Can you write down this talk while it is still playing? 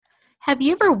Have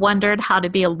you ever wondered how to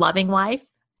be a loving wife?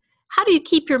 How do you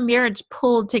keep your marriage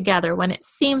pulled together when it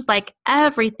seems like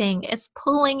everything is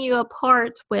pulling you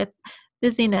apart with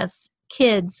busyness,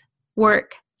 kids,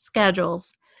 work,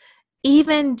 schedules,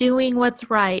 even doing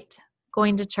what's right,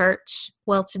 going to church?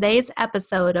 Well, today's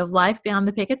episode of Life Beyond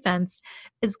the Picket Fence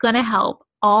is going to help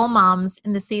all moms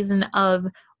in the season of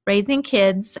raising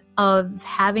kids, of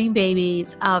having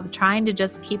babies, of trying to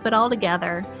just keep it all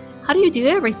together. How do you do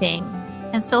everything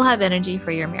and still have energy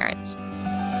for your marriage?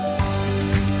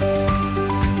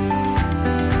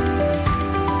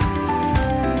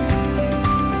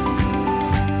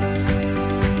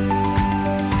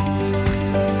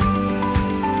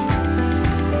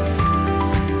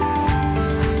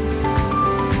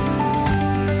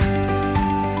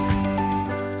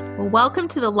 Well, welcome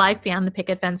to the Life Beyond the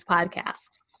Picket Fence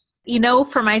podcast. You know,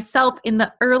 for myself, in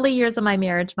the early years of my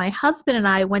marriage, my husband and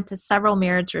I went to several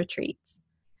marriage retreats.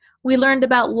 We learned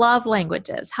about love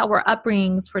languages, how our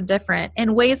upbringings were different,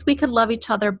 and ways we could love each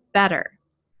other better.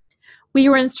 We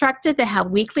were instructed to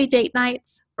have weekly date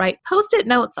nights, write Post-it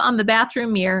notes on the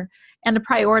bathroom mirror, and to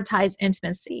prioritize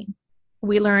intimacy.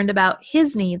 We learned about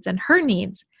his needs and her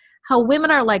needs, how women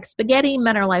are like spaghetti,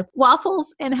 men are like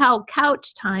waffles, and how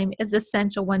couch time is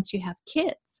essential once you have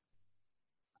kids.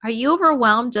 Are you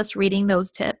overwhelmed just reading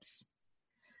those tips?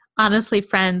 Honestly,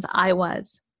 friends, I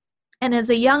was. And as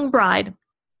a young bride,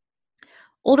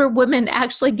 older women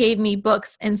actually gave me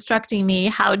books instructing me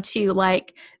how to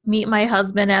meet my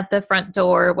husband at the front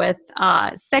door with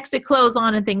sexy clothes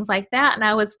on and things like that. And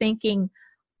I was thinking,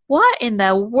 what in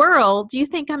the world do you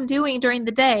think I'm doing during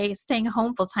the day, staying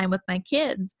home full time with my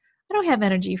kids? I don't have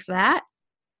energy for that.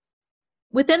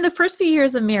 Within the first few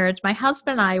years of marriage, my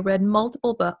husband and I read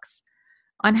multiple books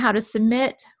on how to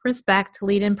submit, respect,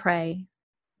 lead, and pray,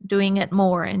 doing it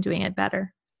more and doing it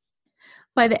better.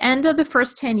 By the end of the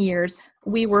first 10 years,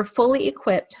 we were fully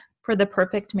equipped for the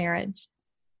perfect marriage.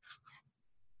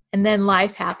 And then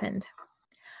life happened.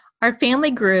 Our family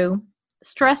grew,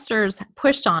 stressors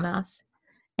pushed on us,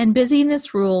 and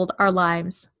busyness ruled our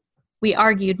lives. We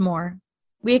argued more.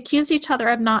 We accused each other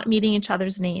of not meeting each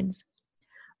other's needs.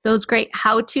 Those great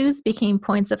how-tos became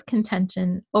points of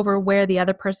contention over where the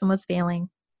other person was failing.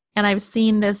 And I've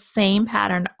seen this same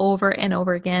pattern over and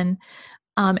over again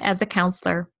as a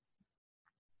counselor.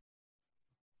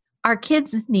 Our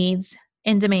kids' needs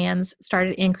and demands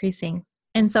started increasing,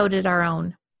 and so did our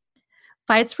own.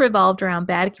 Fights revolved around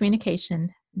bad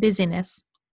communication, busyness,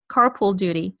 carpool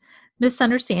duty,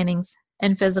 misunderstandings,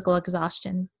 and physical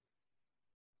exhaustion.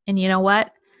 And you know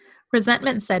what?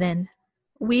 Resentment set in.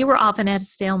 We were often at a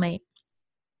stalemate.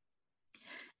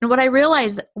 And what I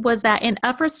realized was that in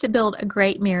efforts to build a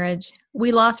great marriage,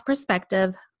 we lost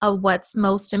perspective of what's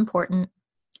most important.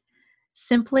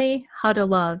 Simply how to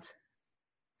love.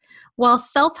 While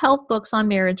self-help books on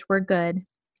marriage were good,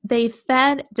 they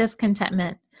fed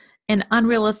discontentment and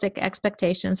unrealistic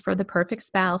expectations for the perfect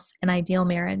spouse and ideal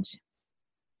marriage.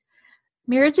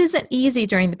 Marriage isn't easy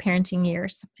during the parenting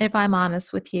years, if I'm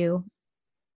honest with you.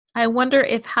 I wonder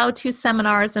if how-to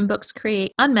seminars and books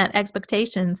create unmet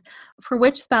expectations for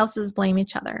which spouses blame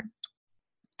each other.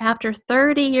 After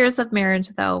 30 years of marriage,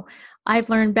 though, I've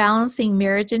learned balancing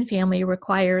marriage and family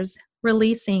requires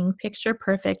releasing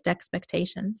picture-perfect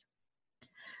expectations.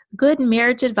 Good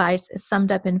marriage advice is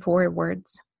summed up in 4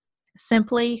 words.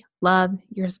 Simply love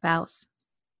your spouse.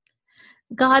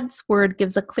 God's word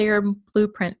gives a clear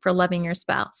blueprint for loving your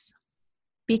spouse.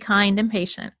 Be kind and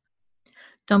patient.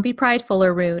 Don't be prideful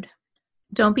or rude.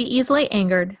 Don't be easily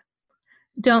angered.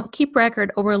 Don't keep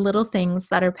record over little things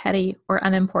that are petty or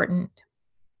unimportant.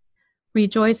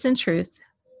 Rejoice in truth.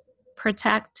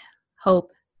 Protect,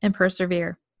 hope, and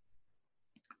persevere.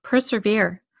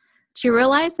 Persevere. Do you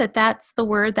realize that that's the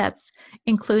word that's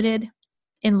included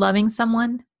in loving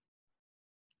someone?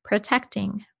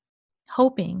 Protecting,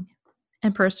 hoping,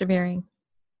 and persevering.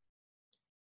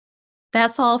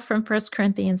 That's all from 1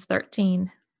 Corinthians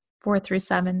 13,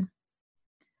 4-7.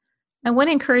 I want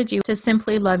to encourage you to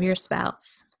simply love your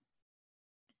spouse.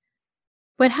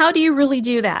 But how do you really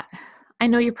do that? I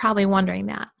know you're probably wondering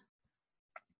that.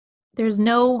 There's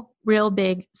no real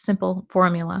big, simple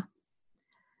formula.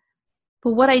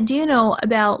 But what I do know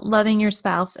about loving your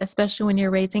spouse, especially when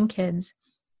you're raising kids,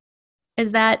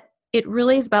 is that it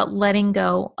really is about letting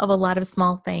go of a lot of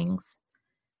small things.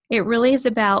 It really is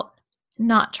about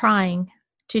not trying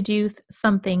to do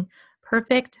something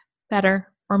perfect,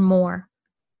 better, or more.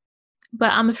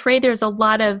 But I'm afraid there's a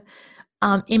lot of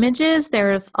images,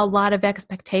 there's a lot of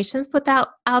expectations put out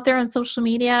there on social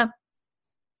media,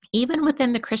 even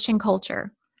within the Christian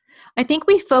culture. I think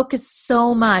we focus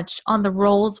so much on the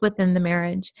roles within the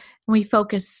marriage, and we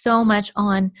focus so much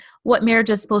on what marriage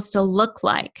is supposed to look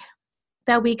like,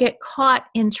 that we get caught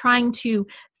in trying to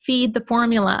feed the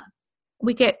formula.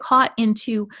 We get caught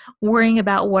into worrying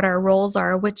about what our roles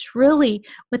are, which really,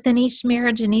 within each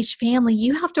marriage and each family,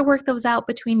 you have to work those out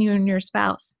between you and your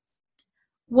spouse.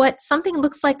 What something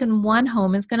looks like in one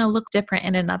home is going to look different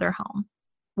in another home.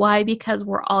 Why? Because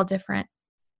we're all different.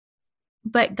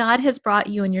 But God has brought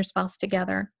you and your spouse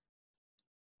together.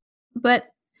 But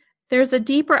there's a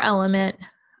deeper element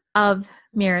of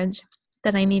marriage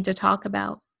that I need to talk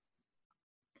about.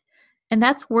 And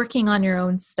that's working on your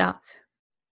own stuff.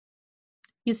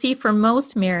 You see, for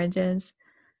most marriages,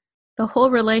 the whole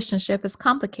relationship is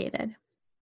complicated.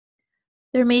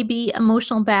 There may be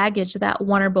emotional baggage that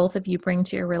one or both of you bring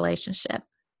to your relationship.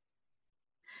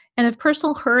 And if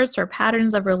personal hurts or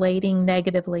patterns of relating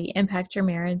negatively impact your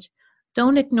marriage,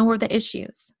 don't ignore the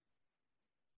issues.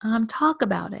 Talk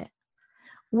about it.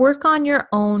 Work on your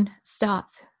own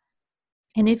stuff.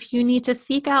 And if you need to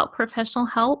seek out professional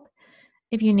help,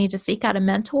 if you need to seek out a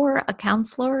mentor, a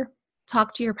counselor,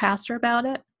 talk to your pastor about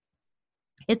it,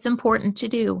 it's important to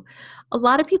do. A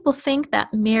lot of people think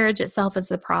that marriage itself is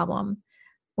the problem.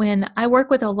 When I work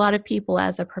with a lot of people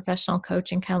as a professional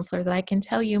coach and counselor, that I can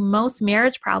tell you most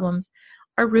marriage problems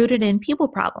are rooted in people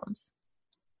problems.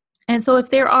 And so if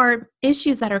there are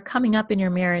issues that are coming up in your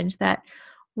marriage that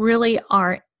really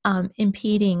are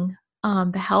impeding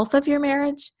the health of your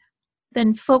marriage,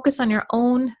 then focus on your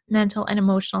own mental and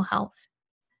emotional health.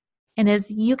 And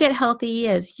as you get healthy,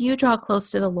 as you draw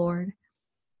close to the Lord,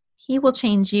 He will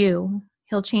change you.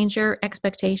 He'll change your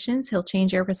expectations. He'll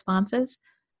change your responses.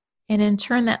 And in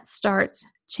turn, that starts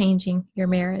changing your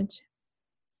marriage.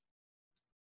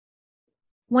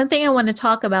 One thing I want to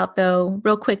talk about, though,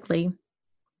 real quickly,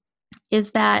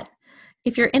 is that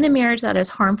if you're in a marriage that is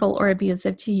harmful or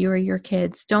abusive to you or your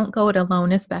kids, don't go it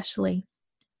alone, especially.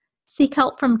 Seek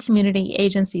help from community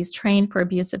agencies trained for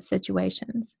abusive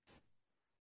situations.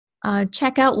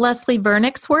 Check out Leslie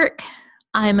Vernick's work.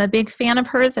 I'm a big fan of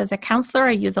hers as a counselor.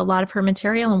 I use a lot of her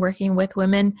material in working with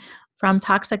women from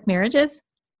toxic marriages.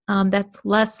 That's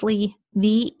Leslie,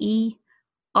 Vernick.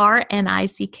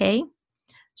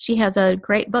 She has a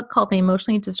great book called The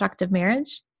Emotionally Destructive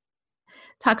Marriage.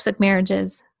 Toxic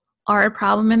marriages are a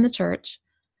problem in the church.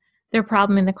 They're a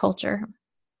problem in the culture.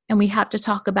 And we have to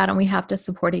talk about it, and we have to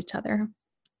support each other.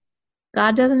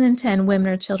 God doesn't intend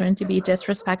women or children to be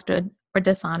disrespected or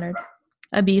dishonored.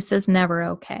 Abuse is never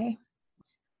okay.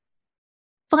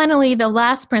 Finally, the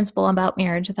last principle about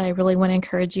marriage that I really want to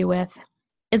encourage you with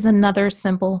is another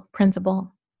simple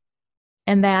principle,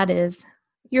 and that is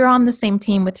you're on the same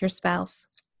team with your spouse.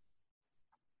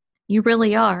 You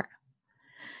really are.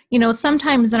 You know,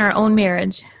 sometimes in our own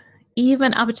marriage,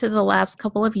 even up to the last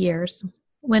couple of years,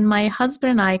 when my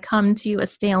husband and I come to a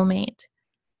stalemate,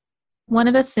 one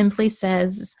of us simply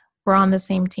says, we're on the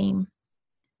same team.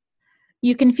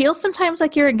 You can feel sometimes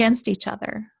like you're against each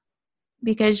other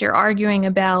because you're arguing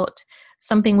about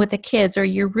something with the kids, or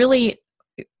you're really,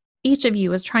 each of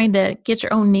you is trying to get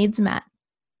your own needs met.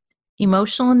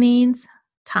 Emotional needs,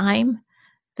 time,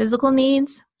 physical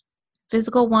needs,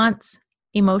 physical wants,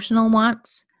 emotional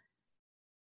wants.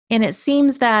 And it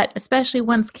seems that, especially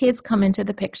once kids come into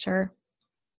the picture,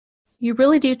 you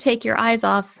really do take your eyes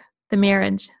off the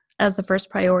marriage as the first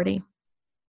priority.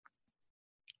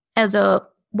 As a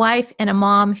wife and a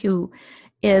mom who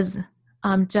is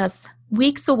just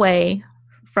weeks away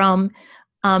from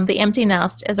the empty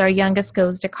nest as our youngest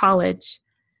goes to college,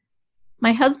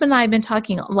 my husband and I have been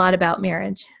talking a lot about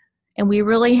marriage. And we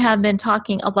really have been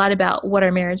talking a lot about what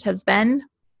our marriage has been,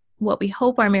 what we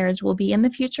hope our marriage will be in the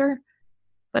future,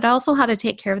 but also how to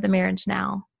take care of the marriage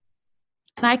now.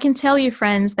 And I can tell you,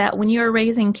 friends, that when you're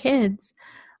raising kids,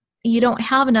 you don't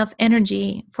have enough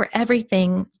energy for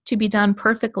everything to be done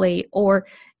perfectly or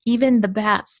even the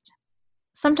best.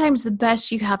 Sometimes the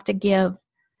best you have to give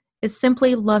is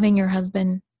simply loving your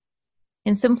husband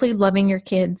and simply loving your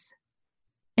kids.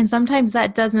 And sometimes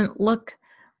that doesn't look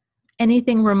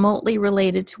anything remotely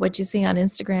related to what you see on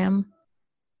Instagram.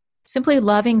 Simply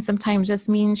loving sometimes just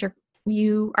means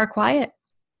you are quiet.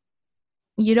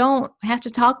 You don't have to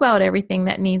talk about everything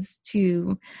that needs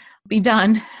to be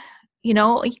done. You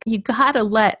know, you got to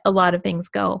let a lot of things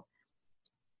go.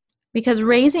 Because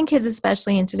raising kids,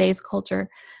 especially in today's culture,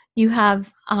 you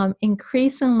have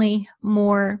increasingly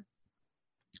more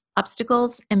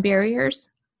obstacles and barriers.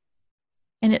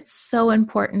 And it's so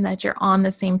important that you're on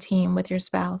the same team with your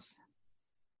spouse.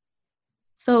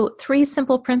 So 3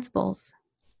 simple principles.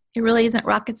 It really isn't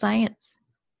rocket science.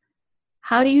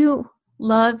 How do you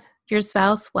love your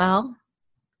spouse well?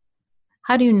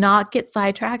 How do you not get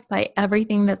sidetracked by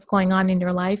everything that's going on in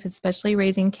your life, especially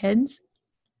raising kids?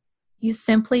 You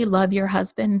simply love your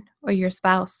husband or your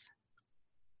spouse.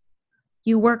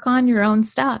 You work on your own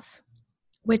stuff,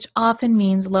 which often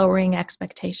means lowering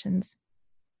expectations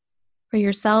for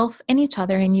yourself and each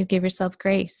other, and you give yourself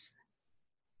grace.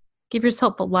 Give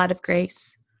yourself a lot of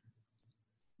grace.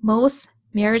 Most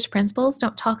marriage principles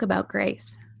don't talk about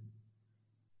grace.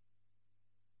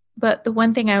 But the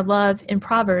one thing I love in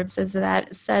Proverbs is that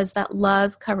it says that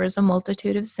love covers a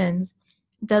multitude of sins.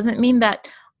 It doesn't mean that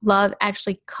love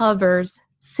actually covers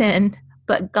sin,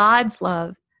 but God's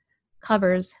love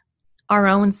covers our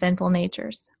own sinful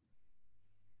natures.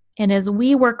 And as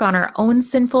we work on our own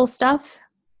sinful stuff,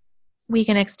 we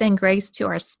can extend grace to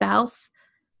our spouse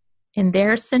in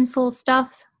their sinful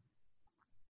stuff.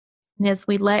 And as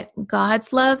we let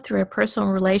God's love through a personal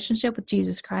relationship with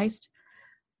Jesus Christ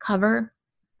cover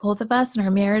both of us in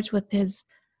our marriage with his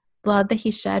blood that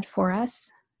he shed for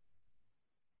us,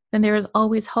 then there is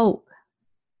always hope.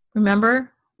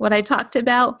 Remember what I talked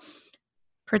about?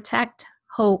 Protect,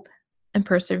 hope, and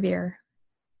persevere.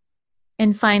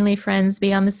 And finally, friends,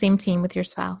 be on the same team with your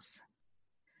spouse.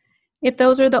 If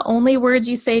those are the only words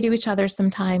you say to each other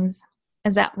sometimes,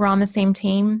 is that we're on the same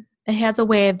team, it has a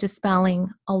way of dispelling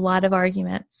a lot of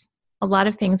arguments, a lot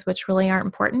of things which really aren't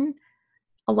important,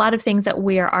 a lot of things that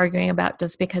we are arguing about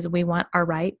just because we want our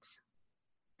rights.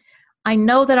 I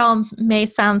know that all may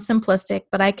sound simplistic,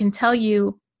 but I can tell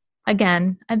you,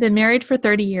 again, I've been married for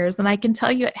 30 years, and I can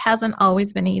tell you it hasn't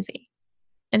always been easy.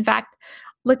 In fact,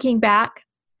 looking back,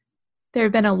 there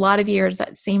have been a lot of years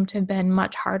that seem to have been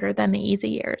much harder than the easy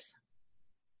years.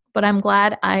 But I'm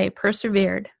glad I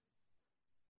persevered.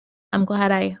 I'm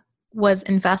glad I was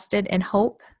invested in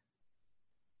hope.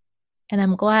 And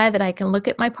I'm glad that I can look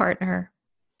at my partner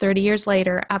 30 years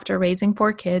later after raising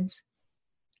 4 kids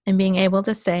and being able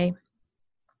to say,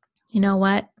 you know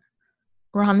what?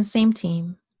 We're on the same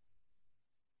team.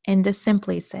 And to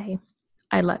simply say,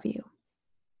 I love you.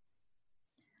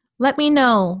 Let me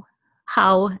know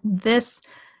how this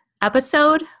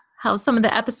episode, how some of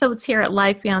the episodes here at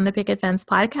Life Beyond the Picket Fence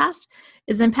podcast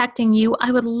is impacting you.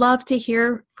 I would love to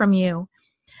hear from you.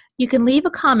 You can leave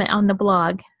a comment on the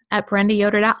blog at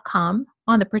brendayoder.com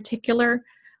on the particular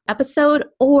episode,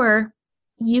 or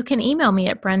you can email me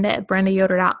at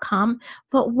brenda@brendayoder.com.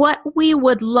 But what we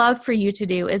would love for you to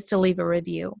do is to leave a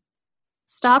review.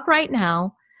 Stop right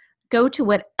now. Go to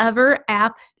whatever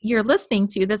app you're listening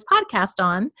to this podcast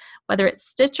on, whether it's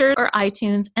Stitcher or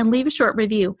iTunes, and leave a short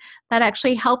review. That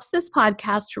actually helps this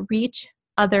podcast reach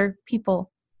other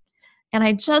people. And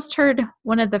I just heard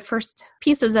one of the first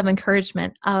pieces of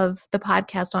encouragement of the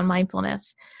podcast on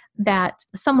mindfulness that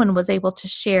someone was able to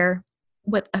share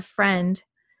with a friend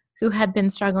who had been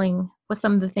struggling with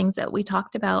some of the things that we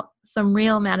talked about, some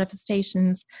real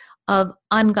manifestations of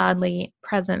ungodly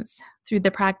presence through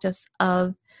the practice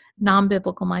of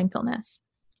non-biblical mindfulness.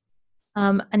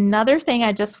 Another thing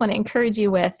I just want to encourage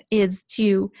you with is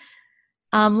to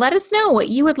let us know what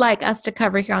you would like us to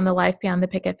cover here on the Life Beyond the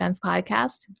Picket Fence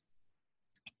podcast.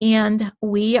 And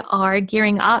we are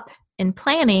gearing up and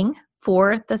planning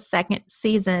for the second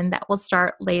season that will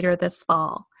start later this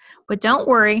fall. But don't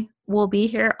worry, we'll be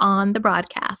here on the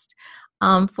broadcast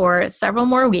for several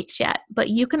more weeks yet. But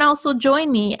you can also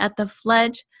join me at the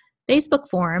Fledge Facebook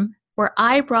forum, where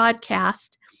I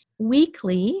broadcast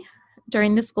weekly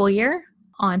during the school year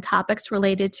on topics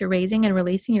related to raising and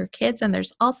releasing your kids. And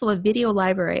there's also a video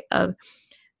library of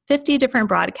 50 different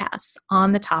broadcasts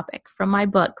on the topic from my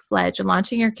book, Fledge,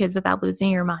 Launching Your Kids Without Losing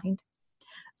Your Mind.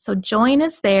 So join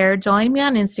us there. Join me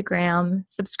on Instagram.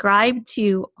 Subscribe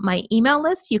to my email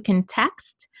list. You can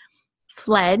text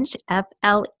FLEDGE,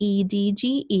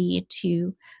 FLEDGE,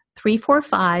 to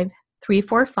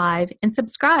 345-345 and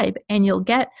subscribe. And you'll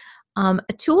get a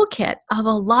toolkit of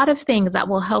a lot of things that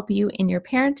will help you in your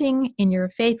parenting, in your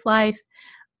faith life,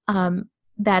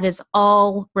 that is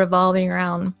all revolving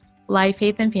around life,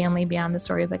 faith, and family beyond the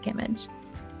storybook image.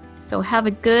 So have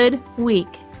a good week,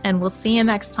 and we'll see you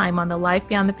next time on the Life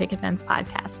Beyond the Picket Fence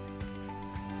podcast.